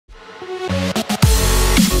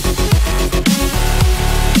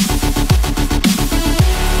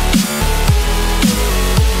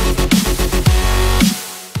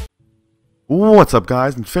What's up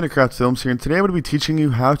guys, Infinitecraft Films here, and today I'm going to be teaching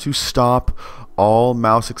you how to stop all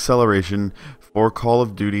mouse acceleration for Call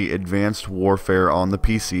of Duty Advanced Warfare on the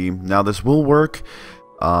PC. Now this will work,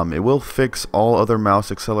 it will fix all other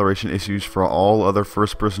mouse acceleration issues for all other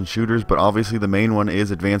first-person shooters, but obviously the main one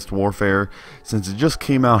is Advanced Warfare since it just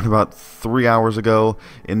came out about 3 hours ago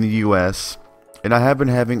in the US. And I have been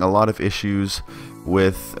having a lot of issues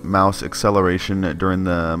with mouse acceleration during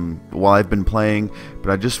the while I've been playing,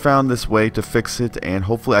 but I just found this way to fix it, and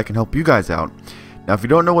hopefully I can help you guys out. Now, if you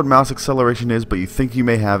don't know what mouse acceleration is, but you think you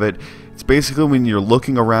may have it, it's basically when you're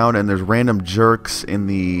looking around and there's random jerks in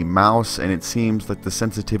the mouse, and it seems like the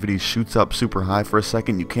sensitivity shoots up super high for a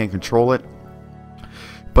second. You can't control it.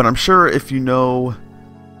 But I'm sure if you know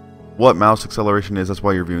what mouse acceleration is, that's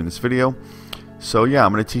why you're viewing this video. So yeah,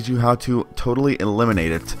 I'm going to teach you how to totally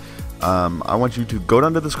eliminate it. I want you to go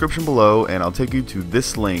down to the description below and I'll take you to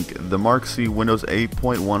this link, the Mark C Windows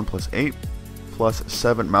 8.1 plus 8 plus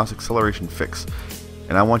 7 mouse acceleration fix.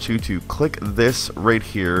 And I want you to click this right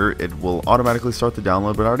here. It will automatically start the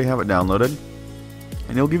download, but I already have it downloaded.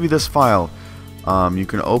 And it'll give you this file. You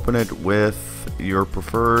can open it with your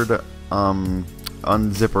preferred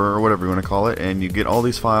unzipper or whatever you want to call it, and you get all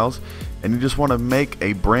these files. And you just want to make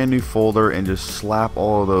a brand new folder and just slap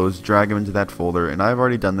all of those, drag them into that folder, and I've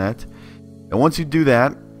already done that. And once you do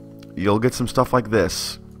that, you'll get some stuff like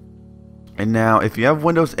this. And now if you have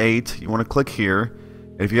Windows 8, you want to click here,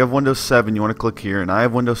 and if you have Windows 7, you want to click here, and I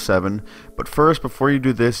have Windows 7. But first, before you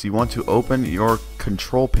do this, you want to open your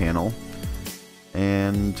control panel,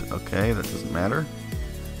 and okay, that doesn't matter.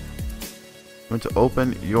 You want to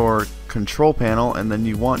open your control panel, and then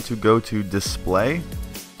you want to go to display.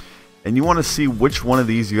 And you want to see which one of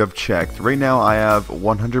these you have checked. Right now I have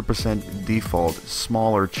 100% default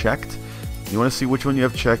smaller checked. You want to see which one you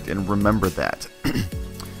have checked and remember that.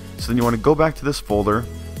 So then you want to go back to this folder,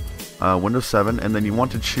 Windows 7, and then you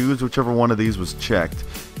want to choose whichever one of these was checked.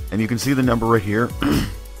 And you can see the number right here.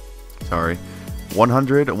 Sorry.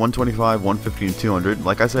 100, 125, 150, and 200.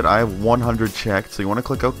 Like I said, I have 100 checked, so you want to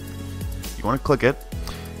click it,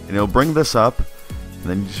 and it'll bring this up, and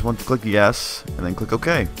then you just want to click yes, and then click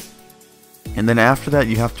OK. And then after that,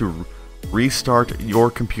 you have to restart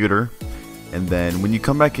your computer, and then when you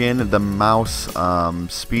come back in, the mouse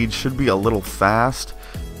speed should be a little fast.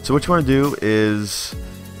 So what you want to do is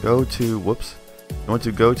go to you want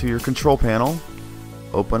to go to your control panel,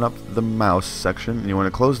 open up the mouse section, and you want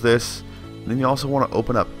to close this. And then you also want to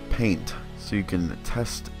open up Paint so you can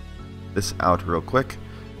test this out real quick.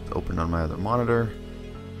 It's open on my other monitor,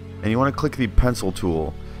 and you want to click the pencil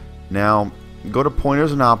tool. Now go to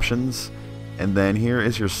pointers and options, and then here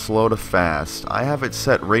is your slow to fast. I have it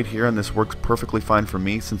set right here, and this works perfectly fine for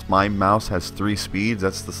me since my mouse has 3 speeds.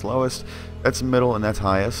 That's the slowest, that's middle, and that's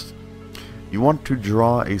highest. You want to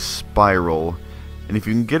draw a spiral, and if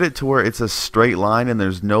you can get it to where it's a straight line and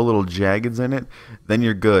there's no little jaggeds in it, then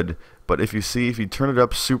you're good. But if you turn it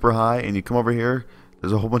up super high and you come over here,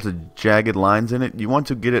 there's a whole bunch of jagged lines in it. You want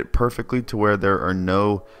to get it perfectly to where there are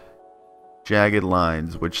no jagged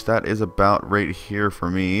lines, which that is about right here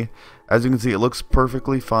for me. As you can see, it looks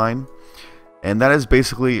perfectly fine, and that is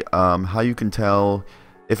basically how you can tell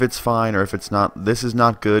if it's fine or if it's not. This is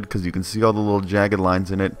not good because you can see all the little jagged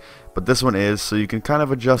lines in it, but this one is, so you can kind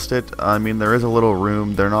of adjust it. I mean, there is a little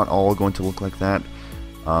room. They're not all going to look like that,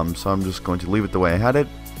 so I'm just going to leave it the way I had it.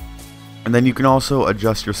 And then you can also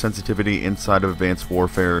adjust your sensitivity inside of Advanced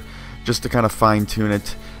Warfare just to kind of fine-tune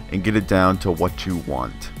it and get it down to what you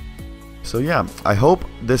want. So yeah, I hope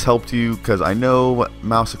this helped you, because I know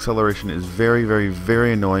mouse acceleration is very, very,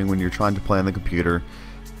 very annoying when you're trying to play on the computer.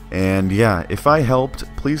 And yeah, if I helped,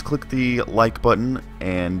 please click the like button,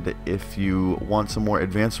 and if you want some more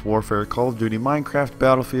Advanced Warfare, Call of Duty, Minecraft,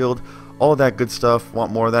 Battlefield, all of that good stuff,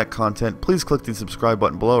 want more of that content, please click the subscribe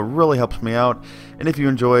button below. It really helps me out. And if you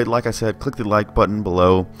enjoyed, like I said, click the like button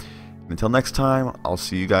below. And until next time, I'll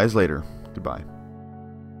see you guys later. Goodbye.